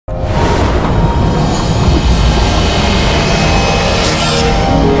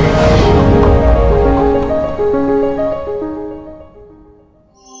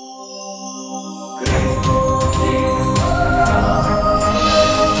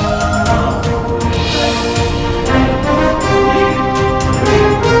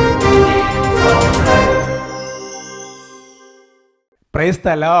Praise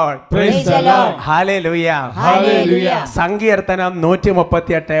the Lord, praise the Lord, hallelujah, hallelujah. സങ്കീർത്തനം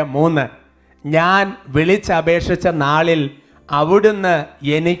 138:3. ഞാൻ വിളിച്ചപേക്ഷിച്ച നാളിൽ അവിടുന്ന്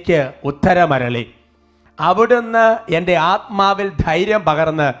എനിക്ക് ഉത്തരമരളി. അവിടുന്ന് എൻ്റെ ആത്മാവിൽ ധൈര്യം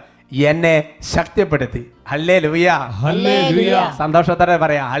പകർന്ന് എന്നെ ശക്തിപ്പെടുത്തി. ഹല്ലേലൂയ, ഹല്ലേലൂയ. സന്തോഷത്തോടെ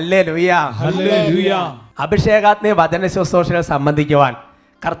പറയാം ഹല്ലേലൂയ, ഹല്ലേലൂയ. അഭിഷേകാഗ്നി വചന ശുശ്രൂഷകൾ സംബന്ധിക്കുവാൻ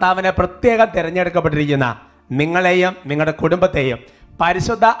കർത്താവിനെ പ്രത്യേകം തിരഞ്ഞെടുക്കപ്പെട്ടിരിക്കുന്ന നിങ്ങളെയും നിങ്ങളുടെ കുടുംബത്തെയും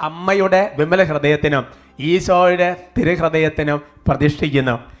പരിശുദ്ധ അമ്മയുടെ വിമല ഹൃദയത്തിനും ഈശോയുടെ തിരുഹൃദയത്തിനും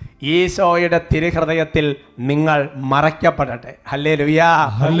പ്രതിഷ്ഠിക്കുന്നു. ഈശോയുടെ തിരുഹൃദയത്തിൽ നിങ്ങൾ മറയ്ക്കപ്പെടട്ടെ. Hallelujah,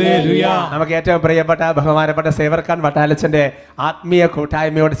 hallelujah. നമുക്ക് ഏറ്റവും പ്രിയപ്പെട്ട ബഹുമാനപ്പെട്ട സേവർക്കാൻ വട്ടാലച്ചൻ്റെ ആത്മീയ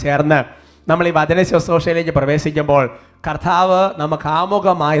കൂട്ടായ്മയോട് ചേർന്ന് നമ്മൾ ഈ വചന ശുശ്രൂഷയിലേക്ക് പ്രവേശിക്കുമ്പോൾ കർത്താവ് നമുക്ക്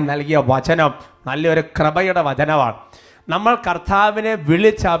ആമുഖമായി നൽകിയ വചനം നല്ലൊരു കൃപയുടെ വചനമാണ്. നമ്മൾ കർത്താവിനെ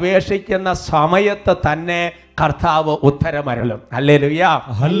വിളിച്ചപേക്ഷിക്കുന്ന സമയത്ത് തന്നെ കർത്താവ് ഉത്തരമരുളും. Hallelujah,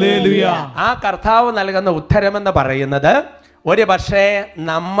 hallelujah. ആ കർത്താവ് നൽകുന്ന ഉത്തരമെന്ന് പറയുന്നത് ഒരു പക്ഷേ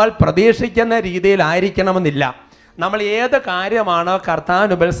നമ്മൾ പ്രതീക്ഷിക്കുന്ന രീതിയിലായിരിക്കണമെന്നില്ല. നമ്മൾ ഏത് കാര്യമാണോ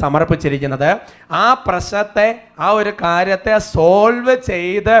കർത്താവിന് മുമ്പിൽ സമർപ്പിച്ചിരിക്കുന്നത് ആ പ്രശ്നത്തെ, ആ ഒരു കാര്യത്തെ സോൾവ്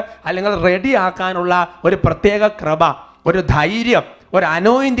ചെയ്ത് അല്ലെങ്കിൽ റെഡിയാക്കാനുള്ള ഒരു പ്രത്യേക കൃപ, ഒരു ധൈര്യം, ഒരു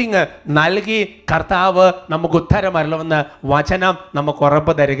അനോയിന്റിങ് നൽകി കർത്താവ് നമുക്ക് ഉത്തരമരുളുമെന്ന് വചനം നമുക്ക്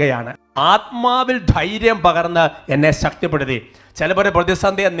ഉറപ്പ് തരികയാണ്. ആത്മാവിൽ ധൈര്യം പകർന്ന് എന്നെ ശക്തിപ്പെടുത്തി. ചിലപ്പോൾ ഒരു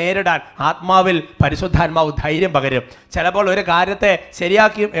പ്രതിസന്ധിയെ നേരിടാൻ ആത്മാവിൽ പരിശുദ്ധാത്മാവ് ധൈര്യം പകരും. ചിലപ്പോൾ ഒരു കാര്യത്തെ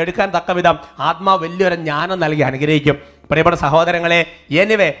ശരിയാക്കി എടുക്കാൻ തക്ക വിധം ആത്മാവ് വലിയൊരു ജ്ഞാനം നൽകി അനുഗ്രഹിക്കും. പ്രിയപ്പെട്ട സഹോദരങ്ങളെ,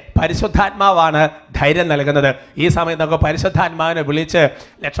 എനിവേ പരിശുദ്ധാത്മാവാണ് ധൈര്യം നൽകുന്നത്. ഈ സമയത്ത് നമുക്ക് പരിശുദ്ധാത്മാവിനെ വിളിച്ച്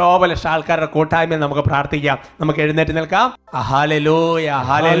ലക്ഷോപലക്ഷ ആൾക്കാരുടെ കൂട്ടായ്മയിൽ നമുക്ക് പ്രാർത്ഥിക്കാം. നമുക്ക് എഴുന്നേറ്റ് നിൽക്കാം. ഹല്ലേലൂയ,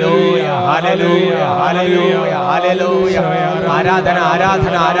 ഹല്ലേലൂയ, ഹല്ലേലൂയ, ഹല്ലേലൂയ, ഹല്ലേലൂയ. ആരാധന,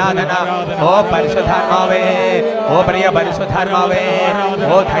 ആരാധന, ആരാധന. ഓ പരിശുദ്ധാത്മാവേ, ഓ പ്രിയ പരിശുദ്ധാത്മാവേ,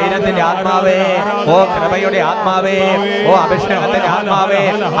 ഓ ധൈര്യത്തിന്റെ ആത്മാവേ, ഓ കൃപയുടെ ആത്മാവേ, ഓ അഭിഷേകത്തിന്റെ ആത്മാവേ,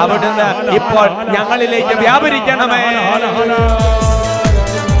 അവിടുന്ന് ഇപ്പോൾ ഞങ്ങളിലേക്ക് വ്യാപരിക്കണമേ.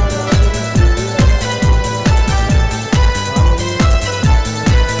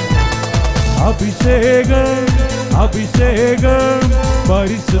 അഭിഷേകം, അഭിഷേകം,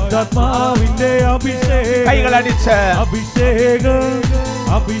 പരിശുദ്ധാത്മാവിന്റെ അഭിഷേകം. കൈകളടിച്ച് അഭിഷേകം,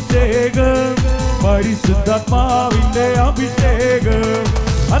 അഭിഷേകം, പരിശുദ്ധാത്മാവിന്റെ അഭിഷേകം.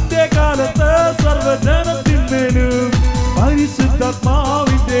 അന്ത്യകാലത്ത് സർവജനത്തിന്മേലും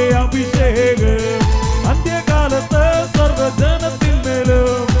പരിശുദ്ധാത്മാവിന്റെ അഭിഷേകം. അന്ത്യകാലത്ത് സർവജനത്തിന്മേലും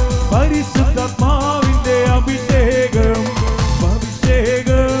പരിശുദ്ധാത്മാവിന്റെ അഭിഷേകം.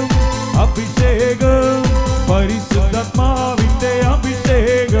 അഭിഷേകം, അഭിഷേകം, പരിശുദ്ധാത്മാവിന്റെ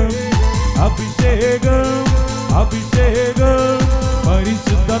അഭിഷേകം. അഭിഷേകം, അഭിഷേകം,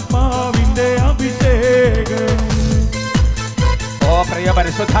 പരിശുദ്ധാത്മാവിന്റെ അഭിഷേകം. ഓ പ്രിയ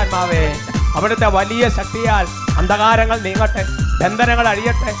പരിശുദ്ധാത്മാവേ, അവിടുത്തെ വലിയ ശക്തിയാൽ അന്ധകാരങ്ങൾ നീങ്ങട്ടെ, ബന്ധനങ്ങൾ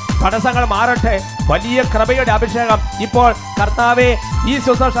അഴിയട്ടെ, തടസ്സങ്ങൾ മാറട്ടെ. വലിയ കൃപയുടെ അഭിഷേകം ഇപ്പോൾ കർത്താവേ ഈ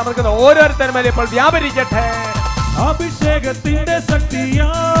ശുശ്രൂഷ നടക്കുന്ന ഓരോരുത്തരും മേലെ ഇപ്പോൾ വ്യാപരിക്കട്ടെ. അഭിഷേകത്തിന്റെ ശക്തിയാ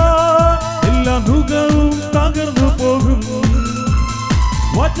എല്ലാ മുഖവും തകർന്നു പോകും.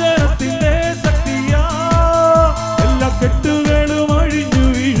 വചനത്തിന്റെ ശക്തിയാ എല്ലാ കെട്ടുകളും അഴിഞ്ഞു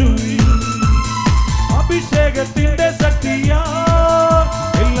വീഴും. അഭിഷേകത്തിന്റെ ശക്തിയാ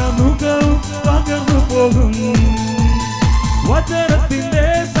എല്ലാ മുഖവും തകർന്നു പോകും. വചനത്തിന്റെ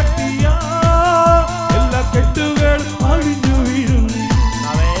ശക്തിയാ എല്ലാ കെട്ടുകളും അഴിഞ്ഞു വീഴും.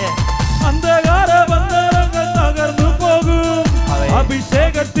 അന്ധകാര ബന്ധനങ്ങൾ തകർന്നു പോകും.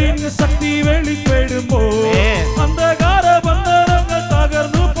 അഭിഷേകത്തിന് ശക്തി വെളിപ്പെടുമ്പോൾ അന്ധകാര ബന്ധനങ്ങൾ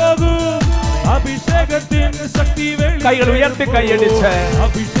തകർന്നു പോകും. അഭിഷേകത്തിന് ശക്തി കൈകൾ ഉയർത്തി കൈയടിച്ച്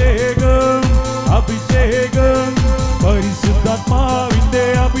അഭിഷേകം, അഭിഷേകം, പരിശുദ്ധാത്മാവിന്റെ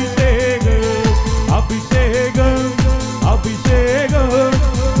അഭിഷേകം. അഭിഷേകം, അഭിഷേകം,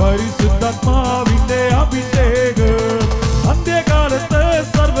 പരിശുദ്ധാത്മാവിന്റെ അഭിഷേകം. അന്ത്യകാലത്ത്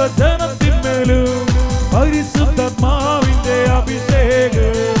സർവജനത്തിന്മേലും പരിശുദ്ധാത്മാവിന്റെ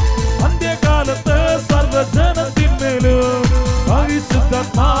അഭിഷേകം. അന്ത്യകാലത്ത് സർവജനത്തിന്മേലും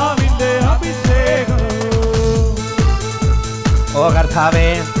പരിശുദ്ധാത്മാവിന്റെ അഭിഷേകം. ഓ കർത്താവേ,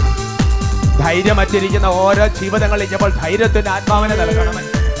 ധൈര്യം വച്ചിരിക്കുന്ന ഓരോ ജീവിതങ്ങളിലും ഇപ്പോൾ ധൈര്യത്തിന്റെ ആത്മാവിനെ നൽകണമേ.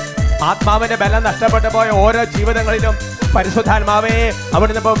 ആത്മാവിന്റെ ബലം നഷ്ടപ്പെട്ടു പോയ ഓരോ ജീവിതങ്ങളിലും പരിശുദ്ധാത്മാവേ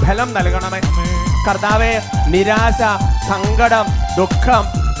അവിടുന്ന് ഇപ്പോൾ ബലം നൽകണമേ. കർത്താവേ, നിരാശ, സങ്കടം, ദുഃഖം,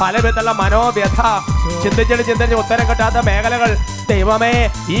 പലവിധമുള്ള മനോവ്യഥ, ചിന്തിച്ച് ഉത്തരം കിട്ടാത്ത മേഖലകൾ, ദൈവമേ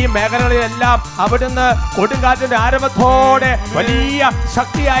ഈ മേഖലകളിലെല്ലാം അവിടുന്ന് കൊടുങ്കാറ്റിന്റെ ആരംഭത്തോടെ വലിയ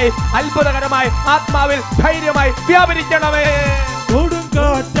ശക്തിയായി അത്ഭുതകരമായി ആത്മാവിൽ ധൈര്യമായി വ്യാപരിക്കണമേ.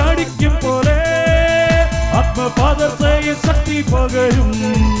 കൊടുങ്കാറ്റടിക്കും പോലെ ആത്മപാദർച്ചയിൽ ശക്തി പകരും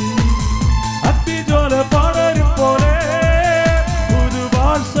അഗ്നിജ്വാല പടരും പോലെ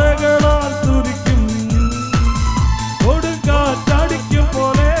പുതുഭാഷകളാൽ തുരിക്കും കൊടുങ്കാറ്റടിക്കും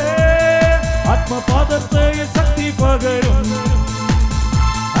പോലെ ആത്മപാദർച്ചയിൽ ശക്തി പകരും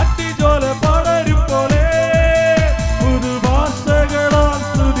അഗ്നിജ്വാല പടരും പോലെ പുതുഭാഷകളാൽ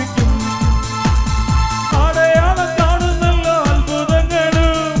തുരിക്കും അടയാളം കാണുന്നല്ല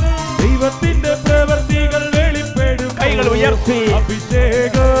അത്ഭുതങ്ങളും ദൈവത്തിന്റെ പ്രവൃത്തികൾ വെളിപ്പെടും. കൈകൾ ഉയർത്തി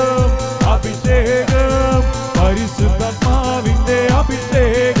അഭിഷേകം അഭിഷേകം പരിശുദ്ധാത്മാവിന്റെ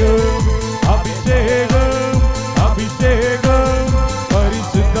അഭിഷേകം അഭിഷേകം അഭിഷേകം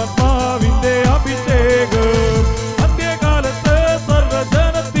പരിശുദ്ധാത്മാവിന്റെ അഭിഷേകം അന്ത്യകാലത്ത്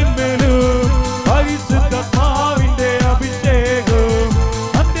സർവ്വജനത്തിന്മേലും പരിശുദ്ധാത്മാവിന്റെ അഭിഷേകം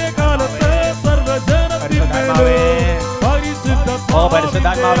അന്ത്യകാലത്ത് സർവ്വജനത്തിന്മേലും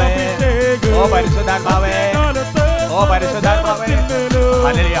പരിശുദ്ധാത്മാവേ ഓ പരിശുദ്ധാത്മാവേ ഓ പരിശുദ്ധാത്മാവേ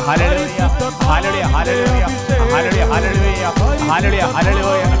ഹല്ലേലൂയ ഹല്ലേലൂയ ഹല്ലേലൂയ ഹല്ലേലൂയ ഹല്ലേലൂയ ഹല്ലേലൂയ ഹല്ലേലൂയ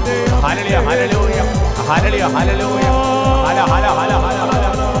ഹല്ലേലൂയ ഹല്ലേലൂയ ഹല്ലേലൂയ ഹല്ലേലൂയ ഹല ഹല ഹല ഹല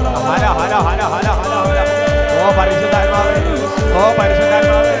ഹല ഹല ഹല ഹല ഹല ഓ പരിശുദ്ധാത്മാവേ ഓ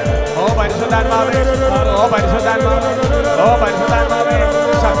പരിശുദ്ധാത്മാവേ ഓ പരിശുദ്ധാത്മാവേ ഓ പരിശുദ്ധാത്മാവേ ഓ പരിശുദ്ധാത്മാവേ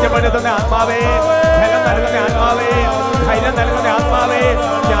സത്യപ്പെടുത്തുന്ന ആത്മാവേ ഫലം നൽകുന്ന ആത്മാവേ ധൈര്യം നൽകുന്ന ആത്മാവേ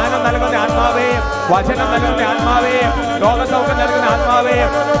ജ്ഞാനം നൽകുന്ന ആത്മാവേ വചനം നൽകുന്ന ആത്മാവേ ലോകസൗഖ്യം നൽകുന്ന ആത്മാവേ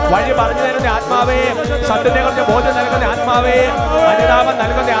വഴി പറഞ്ഞു തരുന്ന ആത്മാവേ സത്യത്തെക്കുറിച്ച് ബോധ്യം നൽകുന്ന ആത്മാവേ അനുതാപം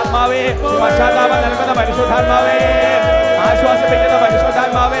നൽകുന്ന ആത്മാവേ പശ്ചാത്താപം നൽകുന്ന പരിശുദ്ധാത്മാവേ ആശ്വാസിപ്പിക്കുന്ന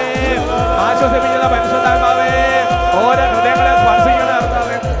പരിശുദ്ധാത്മാവേ ആശ്വസിപ്പിക്കുന്ന പരിശുദ്ധാത്മാവേ ഓരോ ഹൃദയങ്ങളെ സ്പർശിക്കണ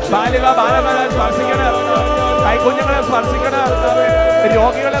ബാലിക ബാലകളെ സ്പർശിക്കണ കൈക്കുഞ്ഞുങ്ങളെ സ്പർശിക്കണ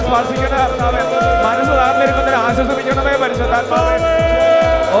രോഗികളെ സ്പർശിക്കണ മനസ്സ് താർന്നിരിക്കുന്നതിനെ ആശ്വസിപ്പിക്കണമേ പരിശുദ്ധാത്മാവേ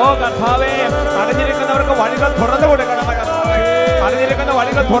ഓ കർത്താവേ അടഞ്ഞിരിക്കുന്നവർക്ക് വഴികൾ തുറന്നു കൊടുക്കണമേ അടഞ്ഞിരിക്കുന്ന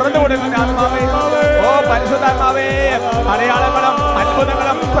വഴികൾ തുറന്നു കൊടുക്കുന്ന ആത്മാവേ ഓ പരിശുദ്ധാത്മാവേ അടയാളങ്ങളും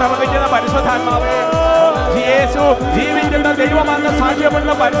അത്ഭുതങ്ങളും പ്രവർത്തിക്കുന്ന പരിശുദ്ധാത്മാവേ യേശു ജീവിക്കുന്ന ദൈവമെന്ന്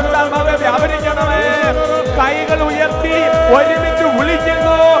സാക്ഷ്യപ്പെടുന്ന പരിശുദ്ധാത്മാവേ വ്യാപരിക്കണമേ കൈകൾ ഉയർത്തി ഒരുമിച്ച്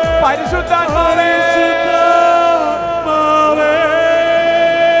വിളിക്കുന്നു പരിശുദ്ധാത്മാവേ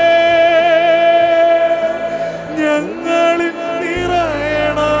ഞങ്ങളിൽ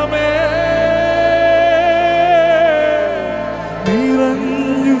നിറയണമേ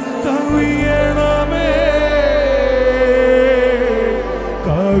നിറഞ്ഞു കവിയണമേ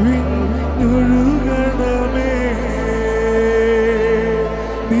കവിഞ്ഞൊഴുകണമേ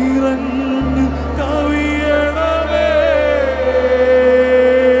നിറഞ്ഞു കവിയണമേ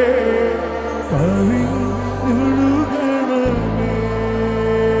കവിഞ്ഞൊഴുകണമേ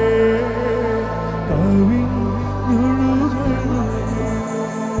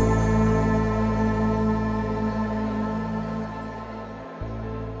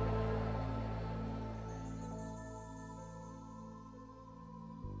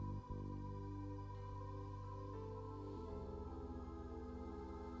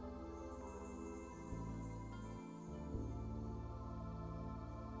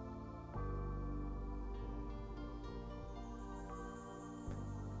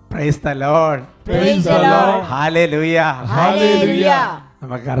Praise the Lord. Praise the Lord. Hallelujah. Hallelujah.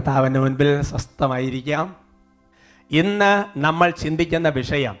 നമുക്ക് കർത്താവിന്റെ മുൻപിൽ സ്വസ്ഥമായിരിക്കാം. ഇന്ന് നമ്മൾ ചിന്തിക്കുന്ന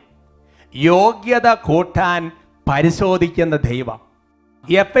വിഷയം യോഗ്യത കൂട്ടാൻ പരിശോധിക്കുന്ന ദൈവം.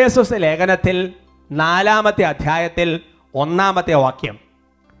 എഫേസസ് ലേഖനത്തിൽ 4-ാമത്തെ അധ്യായത്തിൽ 1-ാമത്തെ വാക്യം.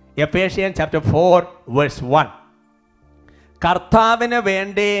 Ephesian chapter 4:1. കർത്താവിന്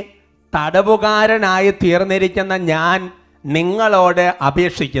വേണ്ടി തടവുകാരനായി തീർന്നിരിക്കുന്ന ഞാൻ നിങ്ങളോട്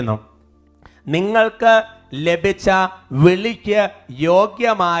അപേക്ഷിക്കുന്നു, നിങ്ങൾക്ക് ലഭിച്ച വിളിക്ക്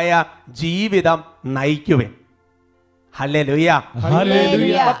യോഗ്യമായ ജീവിതം നയിക്കുവിൻ. ഹല്ലേലൂയ.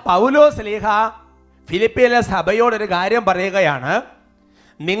 ഹല്ലേലൂയ. പൗലോസ് ശ്ലീഹ ഫിലിപ്പിയിലെ സഭയോടൊരു കാര്യം പറയുകയാണ്,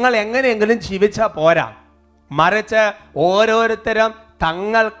 നിങ്ങൾ എങ്ങനെയെങ്കിലും ജീവിച്ചാൽ പോരാ, മറിച്ച് ഓരോരുത്തരും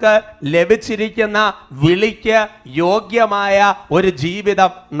തങ്ങൾക്ക് ലഭിച്ചിരിക്കുന്ന വിളിക്ക് യോഗ്യമായ ഒരു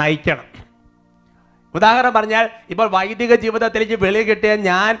ജീവിതം നയിക്കണം. ഉദാഹരണം പറഞ്ഞാൽ, ഇപ്പോൾ വൈദിക ജീവിതത്തിലേക്ക് വിളി കിട്ടിയ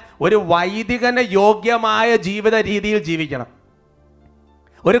ഞാൻ ഒരു വൈദികന് യോഗ്യമായ ജീവിത രീതിയിൽ ജീവിക്കണം.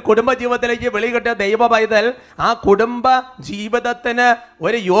 ഒരു കുടുംബ ജീവിതത്തിലേക്ക് വിളി കിട്ടിയ ദൈവ പൈതൽ ആ കുടുംബ ജീവിതത്തിന്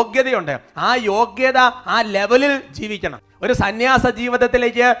ഒരു യോഗ്യതയുണ്ട്. ആ യോഗ്യത ആ ലെവലിൽ ജീവിക്കണം. ഒരു സന്യാസ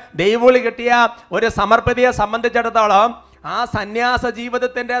ജീവിതത്തിലേക്ക് ദൈവവിളി കിട്ടിയ ഒരു സമർപ്പിതയെ സംബന്ധിച്ചിടത്തോളം ആ സന്യാസ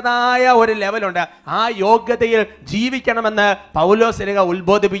ജീവിതത്തിൻ്റെതായ ഒരു ലെവലുണ്ട്. ആ യോഗ്യതയിൽ ജീവിക്കണമെന്ന് പൗലോസ് ശ്ലീഹ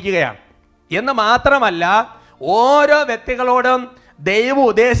ഉത്ബോധിപ്പിക്കുകയാണ്. എന്ന് മാത്രമല്ല, ഓരോ വ്യക്തികളോടും ദൈവം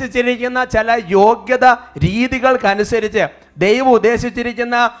ഉദ്ദേശിച്ചിരിക്കുന്ന ചില യോഗ്യത രീതികൾക്കനുസരിച്ച്, ദൈവം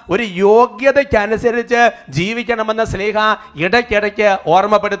ഉദ്ദേശിച്ചിരിക്കുന്ന ഒരു യോഗ്യതയ്ക്കനുസരിച്ച് ജീവിക്കണമെന്ന് സ്ലീഹ ഇടയ്ക്കിടയ്ക്ക്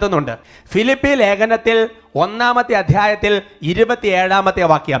ഓർമ്മപ്പെടുത്തുന്നുണ്ട്. ഫിലിപ്പി ലേഖനത്തിൽ 1-ാമത്തെ അധ്യായത്തിൽ 27-ാമത്തെ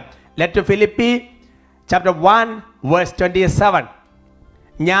വാക്യം. Let Philippi chapter 1:27.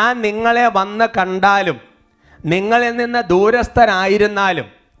 ഞാൻ നിങ്ങളെ വന്ന് കണ്ടാലും നിങ്ങളിൽ നിന്ന് ദൂരസ്ഥനായിരുന്നാലും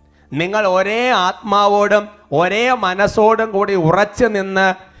നിങ്ങൾ ഒരേ ആത്മാവോടും ഒരേ മനസ്സോടും കൂടി ഉറച്ചു നിന്ന്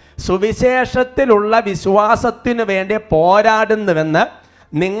സുവിശേഷത്തിലുള്ള വിശ്വാസത്തിനു വേണ്ടി പോരാടുന്നുവെന്ന്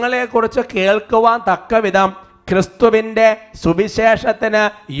നിങ്ങളെക്കുറിച്ച് കേൾക്കുവാൻ തക്കവിധം ക്രിസ്തുവിൻ്റെ സുവിശേഷത്തിന്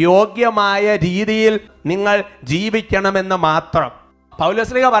യോഗ്യമായ രീതിയിൽ നിങ്ങൾ ജീവിക്കണമെന്ന് മാത്രം.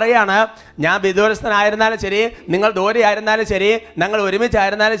 പൗലോസ്ലീഹ പറയാണ്, ഞാൻ വിദൂരസ്ഥനായിരുന്നാലും ശരി, നിങ്ങൾ ദൂരെയായിരുന്നാലും ശരി, ഞങ്ങൾ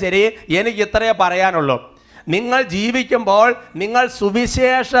ഒരുമിച്ചായിരുന്നാലും ശരി, എനിക്ക് ഇത്രയേ പറയാനുള്ളൂ. നിങ്ങൾ ജീവിക്കുമ്പോൾ നിങ്ങൾ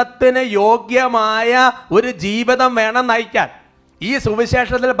സുവിശേഷത്തിന് യോഗ്യമായ ഒരു ജീവിതം വേണം നയിക്കാൻ. ഈ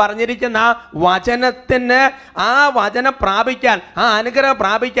സുവിശേഷത്തിൽ പറഞ്ഞിരിക്കുന്ന വചനത്തിന്, ആ വചനം പ്രാപിക്കാൻ, ആ അനുഗ്രഹം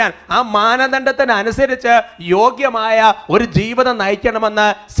പ്രാപിക്കാൻ, ആ മാനദണ്ഡത്തിനനുസരിച്ച് യോഗ്യമായ ഒരു ജീവിതം നയിക്കണമെന്ന്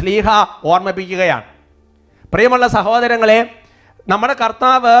സ്ലീഹ ഓർമ്മിപ്പിക്കുകയാണ്. പ്രിയമുള്ള സഹോദരങ്ങളെ, നമ്മുടെ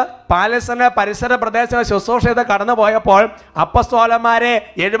കർത്താവ് പാലസ്തീന പരിസര പ്രദേശ ശുശ്രൂഷ ചെയ്ത് കടന്നു പോയപ്പോൾ അപ്പസ്തോലന്മാരെ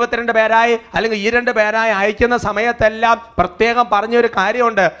 72 പേരായി അല്ലെങ്കിൽ 2 പേരായി അയക്കുന്ന സമയത്തെല്ലാം പ്രത്യേകം പറഞ്ഞൊരു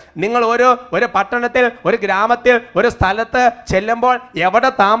കാര്യമുണ്ട്. നിങ്ങൾ ഒരു പട്ടണത്തിൽ, ഒരു ഗ്രാമത്തിൽ, ഒരു സ്ഥലത്ത് ചെല്ലുമ്പോൾ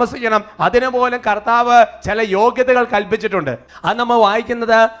എവിടെ താമസിക്കണം, അതിനു പോലും കർത്താവ് ചില യോഗ്യതകൾ കൽപ്പിച്ചിട്ടുണ്ട്. അത് നമ്മൾ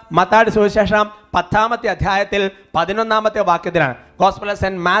വായിക്കുന്നത് മത്തായിയുടെ സുവിശേഷം 10-ാമത്തെ അധ്യായത്തിൽ 11-ാമത്തെ വാക്യത്തിലാണ്. Gospel of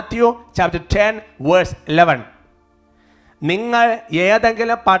Saint Matthew chapter 10:11. നിങ്ങൾ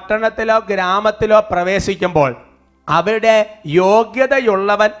ഏതെങ്കിലും പട്ടണത്തിലോ ഗ്രാമത്തിലോ പ്രവേശിക്കുമ്പോൾ അവിടെ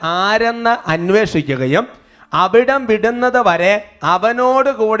യോഗ്യതയുള്ളവൻ ആരെന്ന് അന്വേഷിക്കുകയും അവിടം വിടുന്നത് വരെ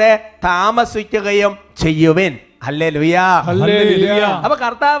അവനോടുകൂടെ താമസിക്കുകയും ചെയ്യുവിൻ. ഹല്ലേലൂയ. അപ്പൊ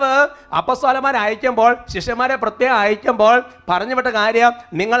കർത്താവ് അപ്പസ്തോലന്മാരെ അയക്കുമ്പോൾ, ശിഷ്യന്മാരെ പ്രത്യേകം അയക്കുമ്പോൾ പറഞ്ഞു വിട്ട കാര്യം,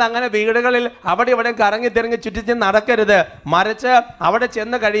 നിങ്ങൾ അങ്ങനെ വീടുകളിൽ അവിടെ ഇവിടെ കറങ്ങി തിരങ്ങി ചുറ്റിച്ച് നടക്കരുത്. മറിച്ച് അവിടെ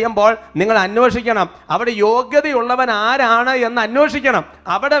ചെന്ന് കഴിയുമ്പോൾ നിങ്ങൾ അന്വേഷിക്കണം, അവിടെ യോഗ്യതയുള്ളവൻ ആരാണ് എന്ന് അന്വേഷിക്കണം.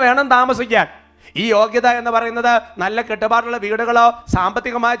 അവിടെ വേണം താമസിക്കാൻ. ഈ യോഗ്യത എന്ന് പറയുന്നത് നല്ല കെട്ടുപാടുള്ള വീടുകളോ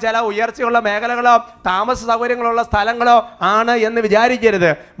സാമ്പത്തികമായ ചില ഉയർച്ചയുള്ള മേഖലകളോ താമസ സൗകര്യങ്ങളുള്ള സ്ഥലങ്ങളോ ആണ് എന്ന് വിചാരിക്കരുത്.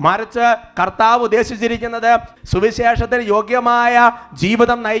 മറിച്ച് കർത്താവ് ഉദ്ദേശിച്ചിരിക്കുന്നത് സുവിശേഷത്തിന് യോഗ്യമായ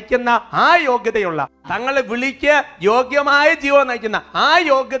ജീവിതം നയിക്കുന്ന, ആ യോഗ്യതയുള്ള, തങ്ങളെ വിളിക്ക് യോഗ്യമായ ജീവിതം നയിക്കുന്ന ആ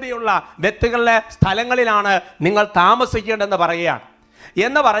യോഗ്യതയുള്ള വ്യക്തികളുടെ സ്ഥലങ്ങളിലാണ് നിങ്ങൾ താമസിക്കേണ്ടതെന്ന് പറയുകയാണ്.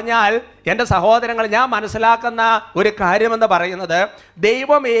 എന്ന് പറഞ്ഞാൽ എൻ്റെ സഹോദരങ്ങൾ, ഞാൻ മനസ്സിലാക്കുന്ന ഒരു കാര്യമെന്ന് പറയുന്നത്,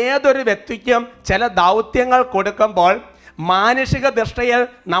 ദൈവം ഏതൊരു വ്യക്തിക്കും ചില ദൗത്യങ്ങൾ കൊടുക്കുമ്പോൾ മാനുഷിക ദൃഷ്ടിയിൽ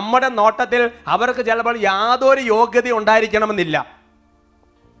നമ്മുടെ നോട്ടത്തിൽ അവർക്ക് ചിലപ്പോൾ യാതൊരു യോഗ്യത ഉണ്ടായിരിക്കണമെന്നില്ല.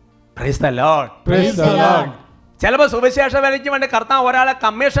 Praise the Lord. Praise the Lord. ചിലപ്പോൾ സുവിശേഷ വേലയ്ക്ക് വേണ്ടി കർത്താവ് ഒരാളെ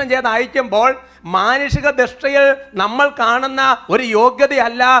കമ്മീഷൻ ചെയ്ത് അയക്കുമ്പോൾ മാനുഷിക ദൃഷ്ടിയിൽ നമ്മൾ കാണുന്ന ഒരു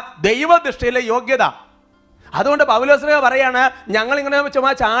യോഗ്യതയല്ല ദൈവദൃഷ്ടിയിലെ യോഗ്യത. അതുകൊണ്ട് പൗലോസ്ലീഹ പറയാണ്, ഞങ്ങളിങ്ങനെ ചുമ്മാ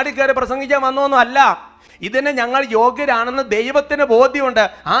ചാടിക്കയറി പ്രസംഗിക്കാൻ വന്നൊന്നും അല്ല, ഇതിന് ഞങ്ങൾ യോഗ്യരാണെന്ന് ദൈവത്തിന് ബോധ്യമുണ്ട്.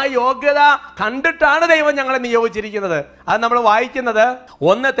 ആ യോഗ്യത കണ്ടിട്ടാണ് ദൈവം ഞങ്ങളെ നിയോഗിച്ചിരിക്കുന്നത്. അത് നമ്മൾ വായിക്കുന്നത്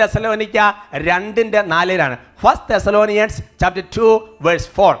 1 തെസ്സലോനിക്ക 2:4 ഫസ്റ്റ് തെസ്സലോനിയൻസ് ചാപ്റ്റർ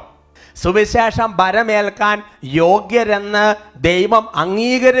 2:4. സുവിശേഷം ഭരമേൽക്കാൻ യോഗ്യരെന്ന് ദൈവം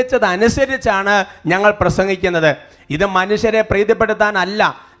അംഗീകരിച്ചതനുസരിച്ചാണ് ഞങ്ങൾ പ്രസംഗിക്കുന്നത്. ഇത് മനുഷ്യരെ പ്രീതിപ്പെടുത്താനല്ല,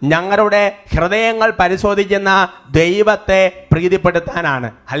 ഞങ്ങളുടെ ഹൃദയങ്ങൾ പരിശോധിക്കുന്ന ദൈവത്തെ പ്രീതിപ്പെടുത്താനാണ്.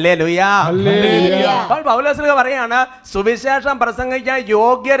 ഹല്ലേലൂയ. അപ്പോൾ പൗലോസ്ലീഹ പറയാണ്, സുവിശേഷം പ്രസംഗിക്കാൻ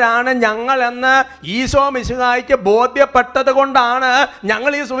യോഗ്യരാണ് ഞങ്ങൾ എന്ന് ഈശോ മിശിഹായ്ക്ക് ബോധ്യപ്പെട്ടത് കൊണ്ടാണ്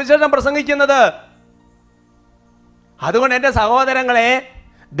ഞങ്ങൾ ഈ സുവിശേഷം പ്രസംഗിക്കുന്നത്. അതുകൊണ്ട് എൻ്റെ സഹോദരങ്ങളെ,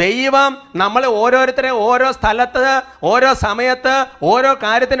 ദൈവം നമ്മളെ ഓരോരുത്തരെ ഓരോ സ്ഥലത്ത്, ഓരോ സമയത്ത്, ഓരോ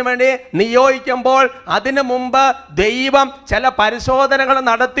കാര്യത്തിന് വേണ്ടി നിയോഗിക്കുമ്പോൾ അതിനു മുമ്പ് ദൈവം ചില പരിശോധനകൾ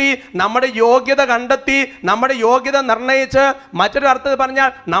നടത്തി നമ്മുടെ യോഗ്യത കണ്ടെത്തി, നമ്മുടെ യോഗ്യത നിർണയിച്ച്, മറ്റൊരു അർത്ഥത്തിൽ പറഞ്ഞാൽ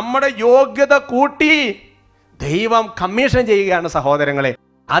നമ്മുടെ യോഗ്യത കൂട്ടി ദൈവം കമ്മീഷൻ ചെയ്യുകയാണ് സഹോദരങ്ങളെ.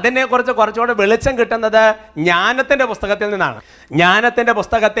 അതിനെക്കുറിച്ച് കുറച്ചുകൂടെ വെളിച്ചം കിട്ടുന്നത് ജ്ഞാനത്തിൻ്റെ പുസ്തകത്തിൽ നിന്നാണ്. ജ്ഞാനത്തിൻ്റെ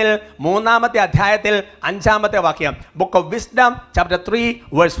പുസ്തകത്തിൽ 3-ാമത്തെ അധ്യായത്തിൽ 5-ാമത്തെ വാക്യം, ബുക്ക് ഓഫ് വിസ്ഡം ചാപ്റ്റർ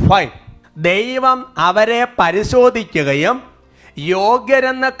 3:5. ദൈവം അവരെ പരിശോധിക്കുകയും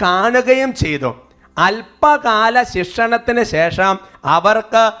യോഗ്യരെന്ന് കാണുകയും ചെയ്തു. അല്പകാല ശിക്ഷണത്തിന് ശേഷം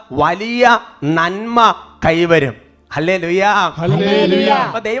അവർക്ക് വലിയ നന്മ കൈവരും. ഹല്ലേലൂയ.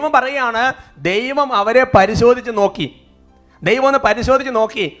 അപ്പൊ ദൈവം പറയാണ്, ദൈവം അവരെ പരിശോധിച്ച് നോക്കി. ദൈവം ഒന്ന് പരിശോധിച്ച്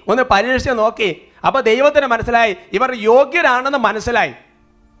നോക്കി, ഒന്ന് പരീക്ഷിച്ച് നോക്കി. അപ്പൊ ദൈവത്തിന് മനസ്സിലായി, ഇവർ യോഗ്യരാണെന്ന് മനസ്സിലായി,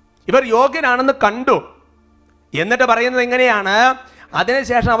 ഇവർ യോഗ്യരാണെന്ന് കണ്ടു. എന്നിട്ട് പറയുന്നത് എങ്ങനെയാണ്?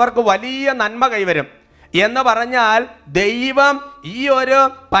 അതിനുശേഷം അവർക്ക് വലിയ നന്മ കൈവരും. എന്ന് പറഞ്ഞാൽ ദൈവം ഈ ഒരു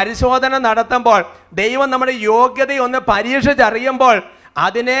പരിശോധന നടത്തുമ്പോൾ, ദൈവം നമ്മുടെ യോഗ്യതയൊന്ന് പരീക്ഷിച്ചറിയുമ്പോൾ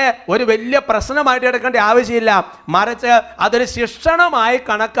അതിനെ ഒരു വലിയ പ്രശ്നമായിട്ട് എടുക്കേണ്ട ആവശ്യമില്ല, മറിച്ച് അതൊരു ശിക്ഷണമായി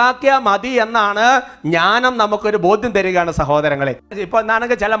കണക്കാക്കിയാൽ മതി എന്നാണ് ജ്ഞാനം നമുക്കൊരു ബോധ്യം തരികയാണ് സഹോദരങ്ങളെ. ഇപ്പോൾ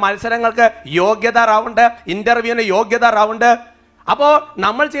എന്നാണെങ്കിൽ ചില മത്സരങ്ങൾക്ക് യോഗ്യത റൗണ്ട്, ഇന്റർവ്യൂവിന് യോഗ്യത റൗണ്ട്. അപ്പോൾ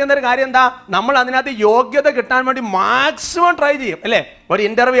നമ്മൾ ചെയ്യുന്ന ഒരു കാര്യം എന്താ, നമ്മൾ അതിനകത്ത് യോഗ്യത കിട്ടാൻ വേണ്ടി മാക്സിമം ട്രൈ ചെയ്യും അല്ലേ. ഒരു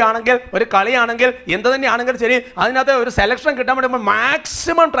ഇന്റർവ്യൂ ആണെങ്കിൽ, ഒരു കളിയാണെങ്കിൽ, എന്ത് തന്നെയാണെങ്കിലും ശരി, അതിനകത്ത് ഒരു സെലക്ഷൻ കിട്ടാൻ വേണ്ടി നമ്മൾ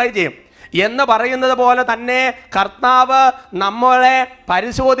മാക്സിമം ട്രൈ ചെയ്യും. എന്ന് പറയുന്നത് പോലെ തന്നെ കർത്താവ് നമ്മളെ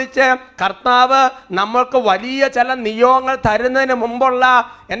പരിശോധിച്ച്, കർത്താവ് നമ്മൾക്ക് വലിയ ചില നിയോഗങ്ങൾ തരുന്നതിന് മുമ്പുള്ള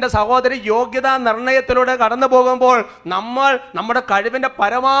എൻ്റെ സഹോദരി യോഗ്യതാ നിർണയത്തിലൂടെ കടന്നു പോകുമ്പോൾ നമ്മൾ നമ്മുടെ കഴിവിൻ്റെ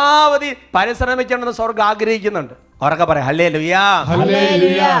പരമാവധി പരിശ്രമിക്കണമെന്ന് സ്വർഗ്ഗം ആഗ്രഹിക്കുന്നുണ്ട്. ഉറക്കെ പറയാം ഹല്ലേലൂയാ.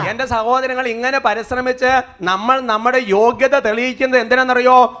 എന്റെ സഹോദരങ്ങൾ, ഇങ്ങനെ പരിശ്രമിച്ച് നമ്മൾ നമ്മുടെ യോഗ്യത തെളിയിക്കുന്നത്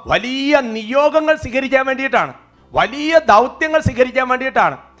എന്തിനാണെന്നറിയോ? വലിയ നിയോഗങ്ങൾ സ്വീകരിക്കാൻ വേണ്ടിയിട്ടാണ്, വലിയ ദൗത്യങ്ങൾ സ്വീകരിക്കാൻ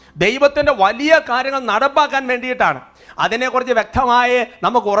വേണ്ടിയിട്ടാണ്, ദൈവത്തിന്റെ വലിയ കാര്യങ്ങൾ നടപ്പാക്കാൻ വേണ്ടിയിട്ടാണ്. അതിനെക്കുറിച്ച് വ്യക്തമായി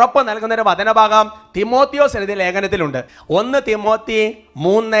നമുക്ക് ഉറപ്പ് നൽകുന്ന ഒരു വചനഭാഗം തിമോത്തിയോസ് എഴുതിയ ലേഖനത്തിലുണ്ട്. 1 തിമോത്തി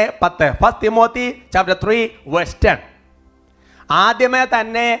 3:10. First Timothy chapter 3:10. ആദ്യമേ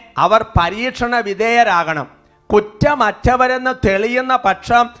തന്നെ അവർ പരീക്ഷണ വിധേയരാകണം, കുറ്റമറ്റവരെന്ന് തെളിയുന്ന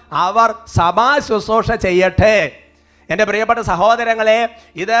പക്ഷം അവർ സഭാ ശുശ്രൂഷ ചെയ്യട്ടെ. എൻ്റെ പ്രിയപ്പെട്ട സഹോദരങ്ങളെ,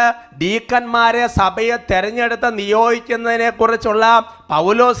 ഇത് ഡീക്കന്മാരെ സഭയെ തെരഞ്ഞെടുത്ത് നിയോഗിക്കുന്നതിനെ കുറിച്ചുള്ള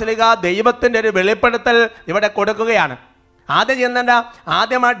പൗലോസ്ലീഹ ദൈവത്തിൻ്റെ ഒരു വെളിപ്പെടുത്തൽ ഇവിടെ കൊടുക്കുകയാണ്. ആദ്യം ചെയ്യുന്നുണ്ട്,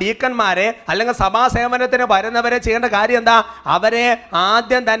 ആദ്യം ആ ഡീക്കന്മാരെ അല്ലെങ്കിൽ സഭാസേവനത്തിന് വരുന്നവരെ ചെയ്യേണ്ട കാര്യം എന്താ? അവരെ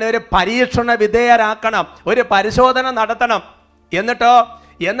ആദ്യം തന്നെ ഒരു പരീക്ഷണ വിധേയരാക്കണം, ഒരു പരിശോധന നടത്തണം. എന്നിട്ട്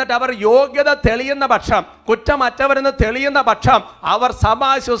അവർ യോഗ്യത തെളിയുന്ന പക്ഷം, കുറ്റമറ്റവരെന്ന് തെളിയുന്ന പക്ഷം അവർ സഭാ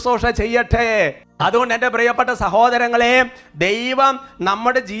ശുശ്രൂഷ ചെയ്യട്ടെ. അതുകൊണ്ട് എൻ്റെ പ്രിയപ്പെട്ട സഹോദരങ്ങളെ, ദൈവം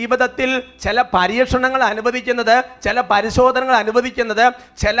നമ്മുടെ ജീവിതത്തിൽ ചില പരീക്ഷണങ്ങൾ അനുവദിക്കുന്നത്, ചില പരിശോധനകൾ അനുവദിക്കുന്നത്,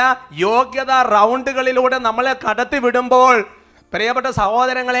 ചില യോഗ്യതാ റൗണ്ടുകളിലൂടെ നമ്മളെ കടത്തിവിടുമ്പോൾ, പ്രിയപ്പെട്ട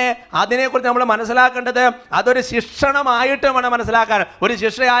സഹോദരങ്ങളെ, അതിനെക്കുറിച്ച് നമ്മൾ മനസ്സിലാക്കേണ്ടത് അതൊരു ശിക്ഷണമായിട്ട് വേണം മനസ്സിലാക്കാൻ. ഒരു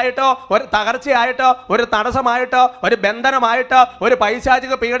ശിക്ഷയായിട്ടോ, ഒരു തകർച്ചയായിട്ടോ, ഒരു തടസ്സമായിട്ടോ, ഒരു ബന്ധനമായിട്ടോ, ഒരു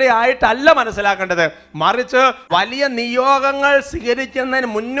പൈശാചിക പീഡയായിട്ടല്ല മനസ്സിലാക്കേണ്ടത്, മറിച്ച് വലിയ നിയോഗങ്ങൾ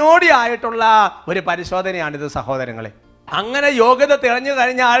സ്വീകരിക്കുന്നതിന് മുന്നോടിയായിട്ടുള്ള ഒരു പരിശോധനയാണിത് സഹോദരങ്ങളെ. അങ്ങനെ യോഗ്യത തെളിഞ്ഞു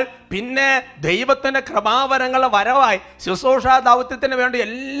കഴിഞ്ഞാൽ പിന്നെ ദൈവത്തിൻ്റെ കൃപാവരങ്ങളുടെ വരവായി ശുശ്രൂഷാ ദൗത്യത്തിന് വേണ്ടി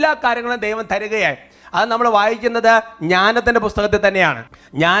എല്ലാ കാര്യങ്ങളും ദൈവം തരികയായി. അത് നമ്മൾ വായിക്കുന്നത് ജ്ഞാനത്തിൻ്റെ പുസ്തകത്തിൽ തന്നെയാണ്.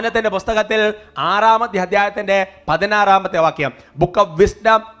 ജ്ഞാനത്തിൻ്റെ പുസ്തകത്തിൽ 6-ാമത്തെ അധ്യായത്തിൻ്റെ 16-ാമത്തെ വാക്യം, ബുക്ക് ഓഫ്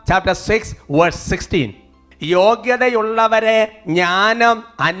വിസ്ഡം ചാപ്റ്റർ 6:16. യോഗ്യതയുള്ളവരെ ജ്ഞാനം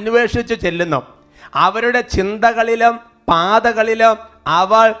അന്വേഷിച്ചു ചെല്ലുന്നു, അവരുടെ ചിന്തകളിലും പാതകളിലും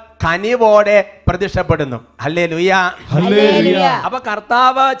അവൾ കനിവോടെ പ്രത്യക്ഷപ്പെടുന്നു. ഹല്ലേലൂയ. അപ്പൊ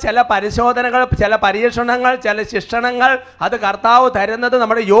കർത്താവ് ചില പരിശോധനകൾ, ചില പരീക്ഷണങ്ങൾ, ചില ശിക്ഷണങ്ങൾ അത് കർത്താവ് തരുന്നത്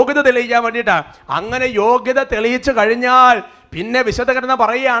നമ്മുടെ യോഗ്യത തെളിയിക്കാൻ വേണ്ടിയിട്ടാണ്. അങ്ങനെ യോഗ്യത തെളിയിച്ചു കഴിഞ്ഞാൽ പിന്നെ വിശുദ്ധ ഗ്രന്ഥം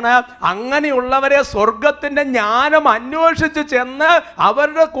പറയുകയാണ്, അങ്ങനെയുള്ളവരെ സ്വർഗത്തിന്റെ ജ്ഞാനം അന്വേഷിച്ച് ചെന്ന്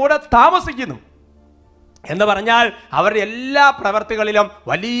അവരുടെ കൂടെ താമസിക്കുന്നു എന്ന് പറഞ്ഞാൽ അവരുടെ എല്ലാ പ്രവർത്തികളിലും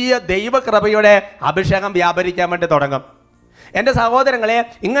വലിയ ദൈവകൃപയുടെ അഭിഷേകം വ്യാപരിക്കാൻ വേണ്ടി തുടങ്ങും. എൻ്റെ സഹോദരങ്ങളെ,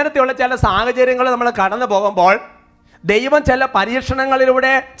 ഇങ്ങനത്തെയുള്ള ചില സാഹചര്യങ്ങൾ നമ്മൾ കടന്നു പോകുമ്പോൾ ദൈവം ചില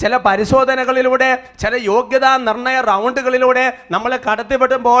പരീക്ഷണങ്ങളിലൂടെ, ചില പരിശോധനകളിലൂടെ, ചില യോഗ്യതാ നിർണയ റൗണ്ടുകളിലൂടെ നമ്മളെ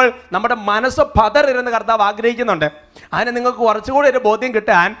കടത്തിവിടുമ്പോൾ നമ്മുടെ മനസ്സ് പതറിരുന്ന് കർത്താവ് ആഗ്രഹിക്കുന്നുണ്ട്. അതിന് നിങ്ങൾക്ക് കുറച്ചുകൂടി ഒരു ബോധ്യം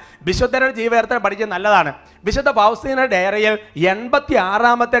കിട്ടാൻ വിശുദ്ധരുടെ ജീവചരിത്രം പഠിക്കുന്നത് നല്ലതാണ്. വിശുദ്ധ ഫൗസ്തീന ഡയറിയിൽ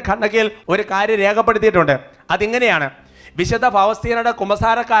 86-ാമത്തെ ഖണ്ഡികയിൽ ഒരു കാര്യം രേഖപ്പെടുത്തിയിട്ടുണ്ട്. അതിങ്ങനെയാണ്, വിശുദ്ധ ഫൗസ്തീനയുടെ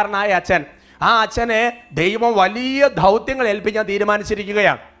കുമ്പസാരക്കാരനായ അച്ഛൻ, ആ അച്ഛനെ ദൈവം വലിയ ദൗത്യങ്ങൾ ഏൽപ്പിക്കാൻ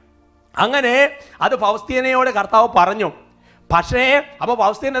തീരുമാനിച്ചിരിക്കുകയാണ്. അങ്ങനെ അത് ഫൗസ്തീനയോട് കർത്താവ് പറഞ്ഞു. പക്ഷേ അപ്പോൾ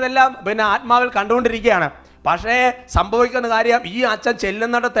ഫൗസ്തീന ഇതെല്ലാം പിന്നെ ആത്മാവിൽ കണ്ടുകൊണ്ടിരിക്കുകയാണ്. പക്ഷേ സംഭവിക്കുന്ന കാര്യം, ഈ അച്ഛൻ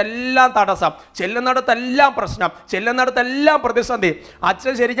ചെല്ലുന്നിടത്തെല്ലാം തടസ്സം, ചെല്ലുന്നിടത്തെല്ലാം പ്രശ്നം, ചെല്ലുന്നിടത്തെല്ലാം പ്രതിസന്ധി.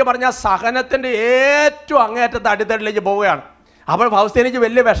 അച്ഛൻ ശരിക്കും പറഞ്ഞാൽ സഹനത്തിൻ്റെ ഏറ്റവും അങ്ങേറ്റത്തെ അടിത്തട്ടിലേക്ക് പോവുകയാണ്. അപ്പോൾ ഫൗസ്തീനയ്ക്ക്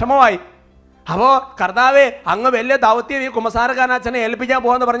വലിയ വിഷമമായി. അപ്പോൾ കർത്താവേ, അങ്ങ് വലിയ ദൗത്യം ഈ കുമ്പസാരക്കാരൻ അച്ഛനെ ഏൽപ്പിക്കാൻ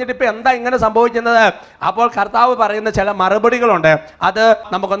പോകുമെന്ന് പറഞ്ഞിട്ട് ഇപ്പം എന്താ ഇങ്ങനെ സംഭവിക്കുന്നത്? അപ്പോൾ കർത്താവ് പറയുന്ന ചില മറുപടികളുണ്ട്, അത്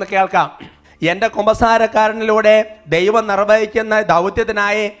നമുക്കൊന്ന് കേൾക്കാം. എൻ്റെ കുമ്പസാരക്കാരനിലൂടെ ദൈവം നിർവഹിക്കുന്ന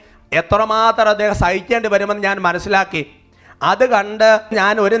ദൗത്യത്തിനായി എത്രമാത്രം അദ്ദേഹം സഹിക്കേണ്ടി വരുമെന്ന് ഞാൻ മനസ്സിലാക്കി. അത് കണ്ട്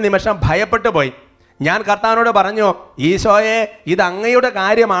ഞാൻ ഒരു നിമിഷം ഭയപ്പെട്ടു പോയി. ഞാൻ കർത്താവിനോട് പറഞ്ഞു, ഈശോയെ, ഇത് അങ്ങയുടെ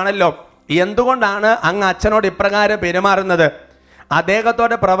കാര്യമാണല്ലോ, എന്തുകൊണ്ടാണ് അങ്ങ് അച്ഛനോട് ഇപ്രകാരം പെരുമാറുന്നത്?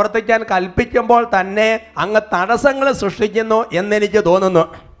 അദ്ദേഹത്തോട് പ്രവർത്തിക്കാൻ കൽപ്പിക്കുമ്പോൾ തന്നെ അങ്ങ് തടസ്സങ്ങൾ സൃഷ്ടിക്കുന്നു എന്നെനിക്ക് തോന്നുന്നു.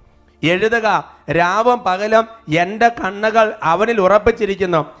 എഴുതുക, രാവും പകലും എൻ്റെ കണ്ണുകൾ അവനിൽ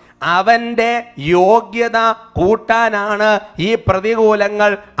ഉറപ്പിച്ചിരിക്കുന്നു. അവൻ്റെ യോഗ്യത കൂട്ടാനാണ് ഈ പ്രതികൂലങ്ങൾ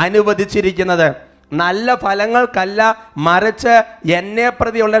അനുവദിച്ചിരിക്കുന്നത്. നല്ല ഫലങ്ങൾക്കല്ല, മറിച്ച് എന്നെ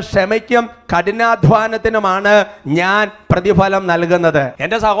പ്രതിയുള്ള ക്ഷമയ്ക്കും കഠിനാധ്വാനത്തിനുമാണ് ഞാൻ പ്രതിഫലം നൽകുന്നത്.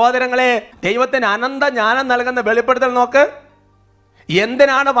 എൻ്റെ സഹോദരങ്ങളെ, ദൈവത്തിന് അനന്ത ജ്ഞാനം നൽകുന്ന വെളിപ്പെടുത്തൽ നോക്ക്.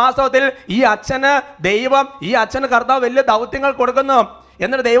 എന്തിനാണ് വാസ്തവത്തിൽ ഈ അച്ഛന് കർത്താവ് വലിയ ദൗത്യങ്ങൾ കൊടുക്കുന്നു,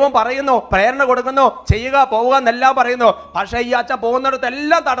 എന്നിട്ട് ദൈവം പറയുന്നു, പ്രേരണ കൊടുക്കുന്നു, ചെയ്യുക പോവുക എന്നെല്ലാം പറയുന്നു. പക്ഷേ ഈ അച്ഛൻ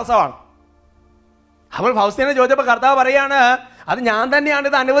പോകുന്നിടത്തെല്ലാം തടസ്സമാണ്. അവൾ ഫൗസ്തീനെ ചോദിച്ചപ്പോൾ കർത്താവ് പറയാണ്, അത് ഞാൻ തന്നെയാണ്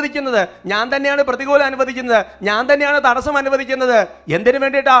ഇത് അനുവദിക്കുന്നത്, ഞാൻ തന്നെയാണ് പ്രതികൂലം അനുവദിക്കുന്നത്, ഞാൻ തന്നെയാണ് തടസ്സം അനുവദിക്കുന്നത്. എന്തിനു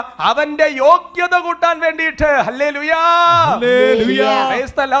വേണ്ടിയിട്ടാ? അവന്റെ യോഗ്യത കൂട്ടാൻ വേണ്ടിയിട്ട്. Hallelujah,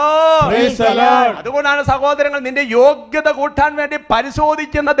 praise the Lord. അതുകൊണ്ടാണ് സഹോദരങ്ങൾ, നിന്റെ യോഗ്യത കൂട്ടാൻ വേണ്ടി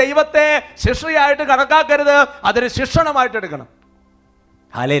പരിശോധിക്കുന്ന ദൈവത്തെ ശിക്ഷയായിട്ട് കണക്കാക്കരുത്, അതൊരു ശിക്ഷണമായിട്ട് എടുക്കണം.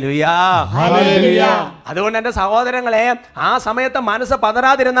 ഹല്ലേലൂയ. അതുകൊണ്ട് എൻ്റെ സഹോദരങ്ങളെ, ആ സമയത്ത് മനസ്സ്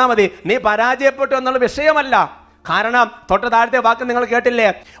പതറാതിരുന്നാൽ മതി. നീ പരാജയപ്പെട്ടു എന്നുള്ള വിഷയമല്ല. കാരണം തൊട്ട് താഴത്തെ വാക്ക് നിങ്ങൾ കേട്ടില്ലേ,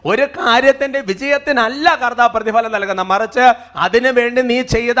 ഒരു കാര്യത്തിന്റെ വിജയത്തിനല്ല കർത്താവ് പ്രതിഫലം നൽകുന്ന, മറിച്ച് അതിനു വേണ്ടി നീ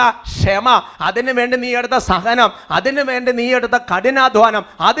ചെയ്ത ക്ഷമ, അതിനു വേണ്ടി നീ എടുത്ത സഹനം, അതിനു വേണ്ടി നീ എടുത്ത കഠിനാധ്വാനം,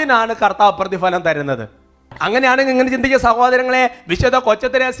 അതിനാണ് കർത്താവ് പ്രതിഫലം തരുന്നത്. അങ്ങനെയാണെങ്കിൽ ഇങ്ങനെ ചിന്തിക്കുക സഹോദരങ്ങളെ, വിശുദ്ധ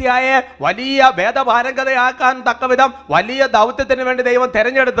കൊച്ചത്രേസ്യയെ വലിയ വേദപാരംഗതയാക്കാൻ തക്കവിധം വലിയ ദൗത്യത്തിന് വേണ്ടി ദൈവം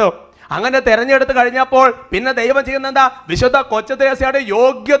തെരഞ്ഞെടുത്തു. അങ്ങനെ തെരഞ്ഞെടുത്ത് കഴിഞ്ഞപ്പോൾ പിന്നെ ദൈവം ചെയ്യുന്ന എന്താ? വിശുദ്ധ കൊച്ചത്രേസ്യയുടെ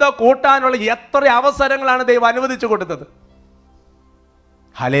യോഗ്യത കൂട്ടാനുള്ള എത്ര അവസരങ്ങളാണ് ദൈവം അനുവദിച്ചു കൊടുത്തത്.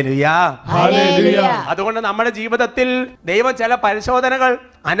 ഹല്ലേലൂയ. അതുകൊണ്ട് നമ്മുടെ ജീവിതത്തിൽ ദൈവം ചില പരിശോധനകൾ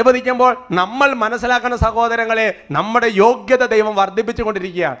അനുവദിക്കുമ്പോൾ നമ്മൾ മനസ്സിലാക്കുന്ന സഹോദരങ്ങളെ, നമ്മുടെ യോഗ്യത ദൈവം വർദ്ധിപ്പിച്ചു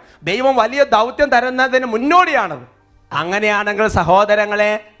കൊണ്ടിരിക്കുകയാണ്. ദൈവം വലിയ ദൗത്യം തരുന്നതിന് മുന്നോടിയാണത്. അങ്ങനെയാണെങ്കിൽ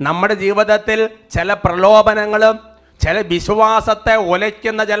സഹോദരങ്ങളെ, നമ്മുടെ ജീവിതത്തിൽ ചില പ്രലോഭനങ്ങളും ചില വിശ്വാസത്തെ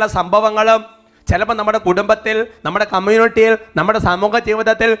ഒലയ്ക്കുന്ന ചില സംഭവങ്ങളും, ചിലപ്പോൾ നമ്മുടെ കുടുംബത്തിൽ, നമ്മുടെ കമ്മ്യൂണിറ്റിയിൽ, നമ്മുടെ സമൂഹ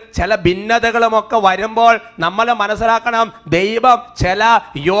ജീവിതത്തിൽ ചില ഭിന്നതകളുമൊക്കെ വരുമ്പോൾ നമ്മൾ മനസ്സിലാക്കണം, ദൈവം ചില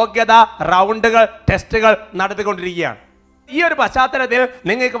യോഗ്യത റൗണ്ടുകൾ, ടെസ്റ്റുകൾ നടത്തിക്കൊണ്ടിരിക്കുകയാണ്. ഈ ഒരു പശ്ചാത്തലത്തിൽ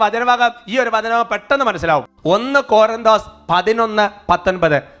നിങ്ങൾക്ക് വചനഭാഗം, ഈ ഒരു വചനം പെട്ടെന്ന് മനസ്സിലാവും. 1 Corinthians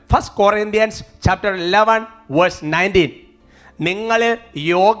 11:19, 1 Corinthians chapter 11 verse 19. നിങ്ങളിൽ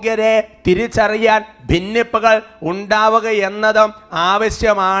യോഗ്യരെ തിരിച്ചറിയാൻ ഭിന്നിപ്പുകൾ ഉണ്ടാവുക എന്നതും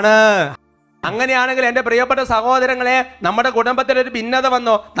ആവശ്യമാണ്. അങ്ങനെയാണെങ്കിൽ എൻ്റെ പ്രിയപ്പെട്ട സഹോദരങ്ങളെ, നമ്മുടെ കുടുംബത്തിൽ ഒരു ഭിന്നത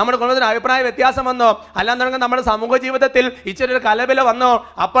വന്നോ, നമ്മുടെ കുടുംബത്തിന് അഭിപ്രായ വ്യത്യാസം വന്നോ, അല്ലാന്നുണ്ടെങ്കിൽ നമ്മുടെ സമൂഹ ജീവിതത്തിൽ ഇച്ചിരി ഒരു കലപില വന്നോ,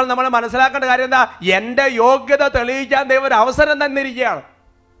 അപ്പോൾ നമ്മൾ മനസ്സിലാക്കേണ്ട കാര്യം എന്താ? എൻ്റെ യോഗ്യത തെളിയിക്കാൻ ദൈവം ഒരു അവസരം തന്നിരിക്കുകയാണ്.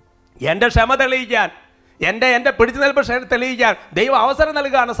 എൻ്റെ ക്ഷമ തെളിയിക്കാൻ, എൻ്റെ പിടിച്ചു നിൽപ്പ് തെളിയിക്കാൻ ദൈവം അവസരം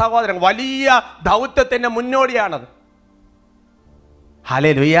നൽകുകയാണ് സഹോദരൻ. വലിയ ദൗത്യത്തിൻ്റെ മുന്നോടിയാണത്.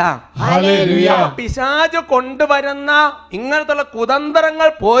 ഹല്ലേലൂയ. പിശാച് കൊണ്ടുവരുന്ന ഇങ്ങനത്തുള്ള കുതന്ത്രങ്ങൾ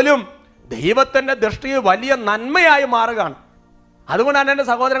പോലും ദൈവത്തിന്റെ ദൃഷ്ടിയിൽ വലിയ നന്മയായി മാറുകയാണ്. അതുകൊണ്ടാണ് എൻ്റെ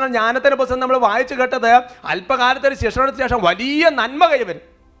സഹോദരങ്ങൾ, ജ്ഞാനത്തിന്റെ പുസ്തകം നമ്മൾ വായിച്ചു കേട്ടത്, അല്പകാലത്തിന് ശിക്ഷണത്തിന് ശേഷം വലിയ നന്മ കൈവരും.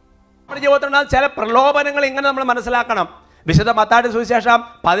 നമ്മുടെ ജീവിതത്തിലുള്ള ചില പ്രലോഭനങ്ങൾ ഇങ്ങനെ നമ്മൾ മനസ്സിലാക്കണം. വിശുദ്ധ മത്തായിയുടെ സുവിശേഷം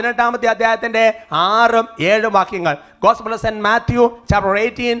 18-ാമത്തെ അധ്യായത്തിന്റെ 6-7 വാക്യങ്ങൾ. Gospel of St. Matthew chapter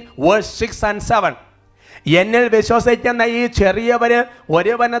 18 verse 6 and 7. എന്നിൽ വിശ്വസിക്കുന്ന ഈ ചെറിയവര്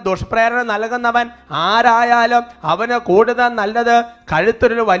ഒരുവന് ദുഷ്പ്രേരണ നൽകുന്നവൻ ആരായാലും അവന് കൂടുതൽ നല്ലത്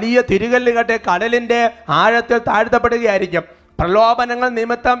കഴുത്തൊരു വലിയ തിരികല്ല് കെട്ടി കടലിന്റെ ആഴത്തിൽ താഴ്ത്തപ്പെടുകയായിരിക്കും. പ്രലോഭനങ്ങൾ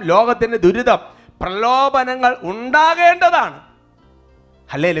നിമിത്തം ലോകത്തിന് ദുരിതം. പ്രലോഭനങ്ങൾ ഉണ്ടാകേണ്ടതാണ്.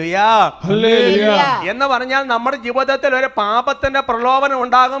 ഹല്ലേലൂയ. എന്ന് പറഞ്ഞാൽ നമ്മുടെ ജീവിതത്തിൽ ഒരു പാപത്തിന്റെ പ്രലോഭനം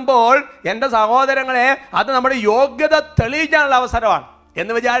ഉണ്ടാകുമ്പോൾ എൻ്റെ സഹോദരങ്ങളെ, അത് നമ്മുടെ യോഗ്യത തെളിയിക്കാനുള്ള അവസരമാണ്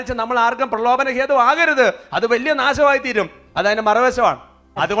എന്ന് വിചാരിച്ച് നമ്മൾ ആർക്കും പ്രലോഭന ഹേതുവാകരുത്. അത് വലിയ നാശമായി തീരും. അതതിൻ്റെ മറുവശമാണ്.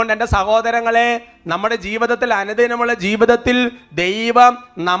 അതുകൊണ്ട് എൻ്റെ സഹോദരങ്ങളെ, നമ്മുടെ ജീവിതത്തിൽ, അനുദിനമുള്ള ജീവിതത്തിൽ ദൈവം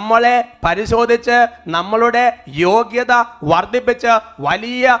നമ്മളെ പരിശോധിച്ച് നമ്മളുടെ യോഗ്യത വർദ്ധിപ്പിച്ച്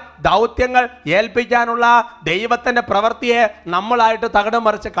വലിയ ദൗത്യങ്ങൾ ഏൽപ്പിക്കാനുള്ള ദൈവത്തിൻ്റെ പ്രവൃത്തിയെ നമ്മളായിട്ട് തകിടം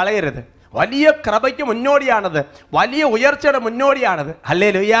മറിച്ച് കളയരുത്. വലിയ കൃപയ്ക്ക് മുന്നോടിയാണത്, വലിയ ഉയർച്ചയുടെ മുന്നോടിയാണത്.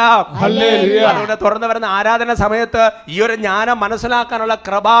 ഹല്ലേലൂയ. അതുകൊണ്ട് തുറന്നു വരുന്ന ആരാധന സമയത്ത് ഈ ഒരു ജ്ഞാനം മനസ്സിലാക്കാനുള്ള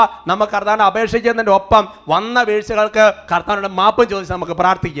കൃപ നമുക്ക് കർത്താവിനെ അപേക്ഷിക്കുന്നതിൻ്റെ ഒപ്പം വന്ന വീഴ്ചകൾക്ക് കർത്താവിനോട് മാപ്പ് ചോദിച്ച് നമുക്ക്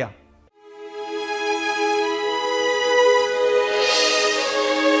പ്രാർത്ഥിക്കാം.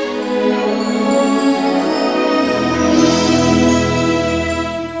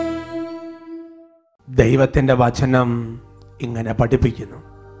 ദൈവത്തിൻ്റെ വചനം ഇങ്ങനെ പഠിപ്പിക്കുന്നു.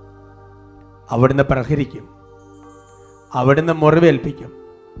 അവിടുന്ന് പ്രഹരിക്കും, അവിടുന്ന് മുറിവേൽപ്പിക്കും,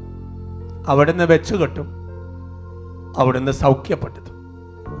 അവിടുന്ന് വെച്ചുകെട്ടും, അവിടുന്ന് സൗഖ്യപ്പെടുത്തും.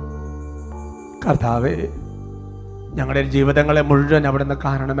 കർത്താവേ, ഞങ്ങളുടെ ജീവിതങ്ങളെ മുഴുവൻ അവിടുന്ന്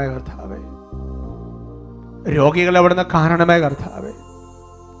കാണണമേ കർത്താവേ. രോഗികളെ അവിടുന്ന് കാണണമേ കർത്താവേ.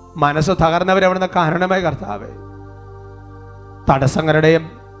 മനസ്സ് തകർന്നവരെ അവിടുന്ന് കാണണമേ കർത്താവേ. തടസ്സങ്ങളുടെയും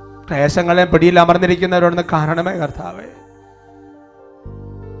ക്ലേശങ്ങളെയും പിടിയിൽ അമർന്നിരിക്കുന്നവരവിടുന്ന് കാണണമേ കർത്താവേ.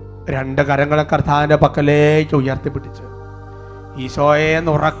 രണ്ട് കരങ്ങളെ കർത്താവിൻ്റെ പക്കലേക്ക് ഉയർത്തിപ്പിടിച്ച് ഈശോയെ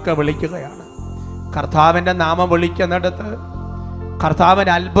എന്ന് ഉറക്കെ വിളിക്കുകയാണ്. കർത്താവിൻ്റെ നാമം വിളിക്കുന്നിടത്ത്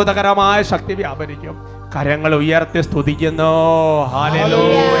കർത്താവിൻ്റെ അത്ഭുതകരമായ ശക്തി വ്യാപരിക്കും. കരങ്ങൾ ഉയർത്തി സ്തുതിക്കുന്നു.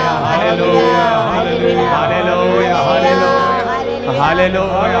 ഹല്ലേലൂയ, ഹല്ലേലൂയ, ഹല്ലേലൂയ, ഹല്ലേലൂയ, ഹല്ലേലൂയ,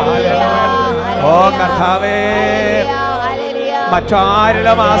 ഹല്ലേലൂയ. ഓ കർത്താവേ,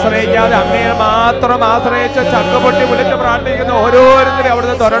 മറ്റാരിലും ആശ്രയിക്കാതെ അങ്ങയിൽ മാത്രം ആശ്രയിച്ച് ചങ്കുപൊട്ടി വിളിച്ച് പ്രാർത്ഥിക്കുന്ന ഓരോരുത്തരും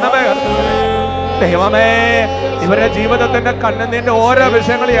അവിടുന്ന് തൊരണമേ. ദൈവമേ, ഇവരുടെ ജീവിതത്തിന്റെ കണ്ണുനീരിന്റെ ഓരോ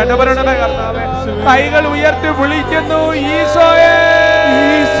വിഷയങ്ങളും ഇടപെടണമേ കർത്താവേ. കൈകൾ ഉയർത്തി വിളിക്കുന്നു ഈശോയെ,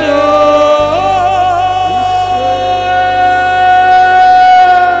 ഈശോ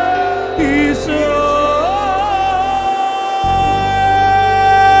ഈശോ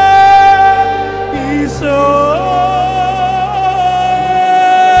ഈശോ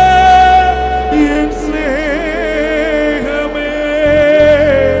എൻ സ്നേഹമേ,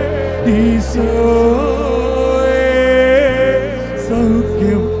 ഈശോയെ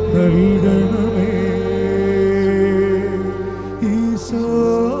സൗഖ്യം നൽകണമേ,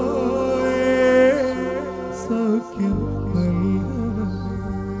 ഈശോയെ സൗഖ്യം നൽകണമേ,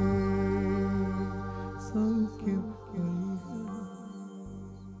 സൗഖ്യം നൽകണമേ.